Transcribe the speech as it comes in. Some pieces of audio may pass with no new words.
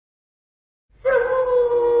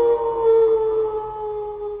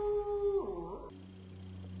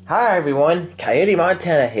Hi everyone, Coyote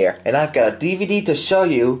Montana here, and I've got a DVD to show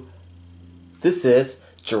you. This is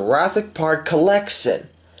Jurassic Park Collection.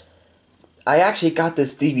 I actually got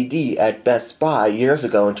this DVD at Best Buy years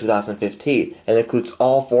ago in 2015, and it includes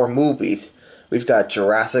all 4 movies. We've got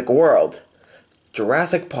Jurassic World,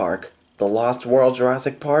 Jurassic Park, The Lost World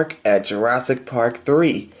Jurassic Park, and Jurassic Park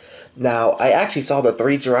 3. Now, I actually saw the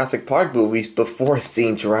 3 Jurassic Park movies before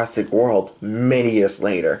seeing Jurassic World many years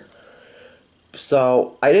later.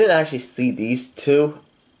 So, I didn't actually see these 2.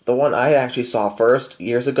 The one I actually saw first,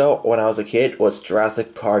 years ago, when I was a kid, was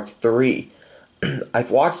Jurassic Park 3.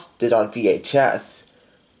 I've watched it on VHS.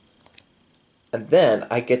 And then,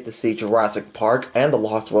 I get to see Jurassic Park and The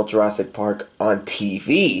Lost World Jurassic Park on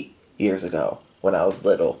TV years ago, when I was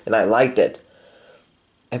little, and I liked it.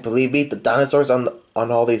 And believe me, the dinosaurs on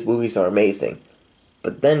all these movies are amazing.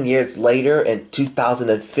 But then years later, in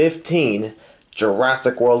 2015,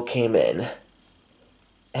 Jurassic World came in.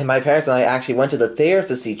 And my parents and I actually went to the theaters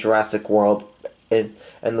to see Jurassic World in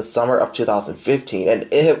the summer of 2015, and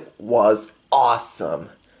it was awesome.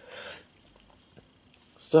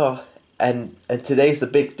 So, and today's the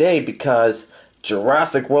big day because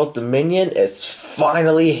Jurassic World Dominion is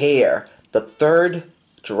finally here. The 3rd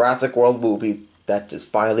Jurassic World movie that just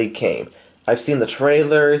finally came. I've seen the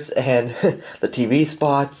trailers and the TV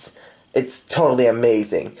spots. It's totally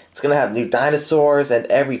amazing. It's gonna have new dinosaurs and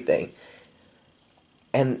everything.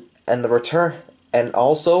 And the return, and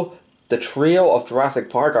also the trio of Jurassic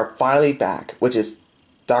Park are finally back, which is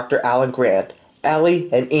Dr. Alan Grant,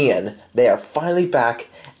 Ellie, and Ian. They are finally back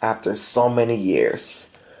after so many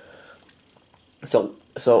years. So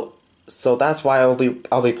that's why I'll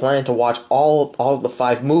be planning to watch all of the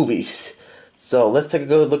 5 movies. So let's take a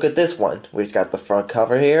good look at this one. We've got the front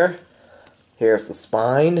cover here. Here's the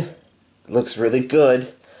spine. It looks really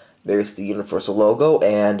good. There's the Universal logo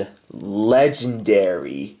and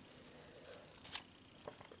legendary.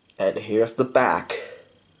 And here's the back.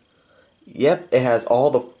 Yep, it has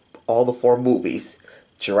all the 4 movies.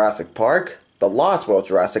 Jurassic Park, The Lost World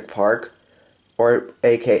Jurassic Park, or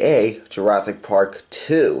aka Jurassic Park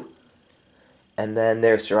 2. And then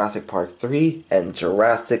there's Jurassic Park 3 and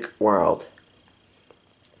Jurassic World.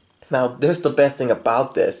 Now, there's the best thing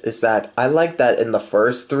about this, is that I like that in the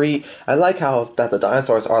first 3, I like how that the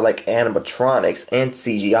dinosaurs are like animatronics and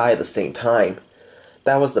CGI at the same time.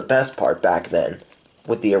 That was the best part back then,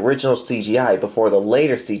 with the original CGI before the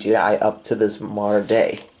later CGI up to this modern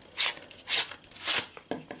day.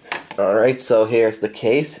 Alright, so here's the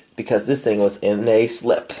case, because this thing was in a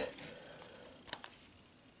slip.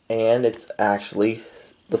 And it's actually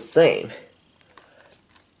the same.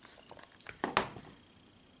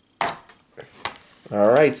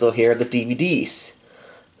 Alright, so here are the DVDs.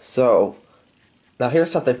 So, now here's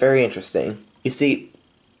something very interesting. You see,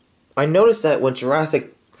 I noticed that when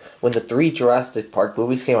the 3 Jurassic Park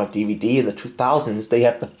movies came on DVD in the 2000s, they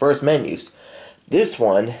had the first menus. This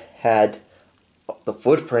one had the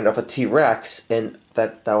footprint of a T-Rex, and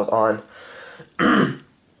that was on,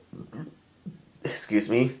 excuse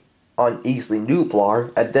me, on Easily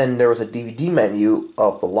Nublar, and then there was a DVD menu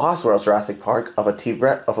of The Lost World Jurassic Park of a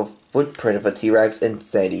footprint of a T-Rex in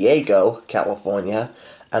San Diego, California,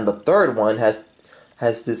 and the 3rd one has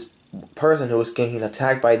this person who was getting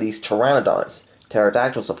attacked by these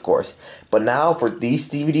pterodactyls, of course. But now for these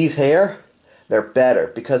DVDs here, they're better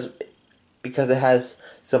because it has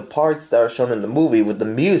some parts that are shown in the movie with the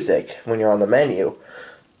music when you're on the menu.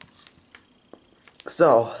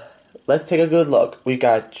 So, let's take a good look. We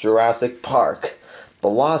got Jurassic Park, The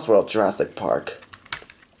Lost World Jurassic Park,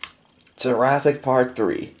 Jurassic Park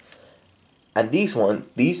 3. And these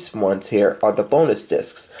ones here are the bonus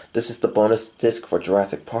discs. This is the bonus disc for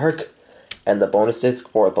Jurassic Park, and the bonus disc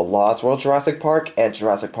for The Lost World Jurassic Park and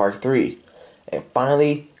Jurassic Park 3. And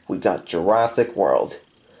finally, we got Jurassic World.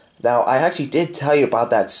 Now, I actually did tell you about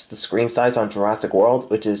the screen size on Jurassic World,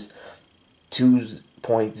 which is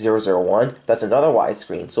 2.001. That's another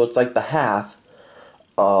widescreen, so it's like the half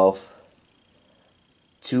of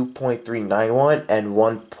 2.391 and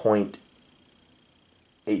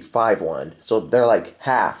 1.851. So they're like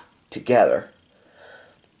half together.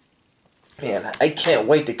 Man, I can't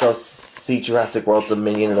wait to go see Jurassic World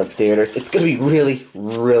Dominion in the theaters. It's gonna be really,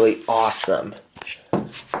 really awesome.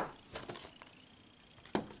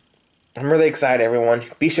 I'm really excited, everyone.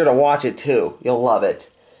 Be sure to watch it too. You'll love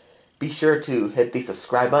it. Be sure to hit the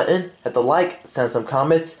subscribe button, hit the like, send some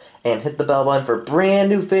comments, and hit the bell button for brand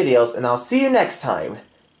new videos, and I'll see you next time.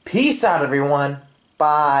 Peace out, everyone.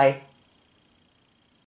 Bye.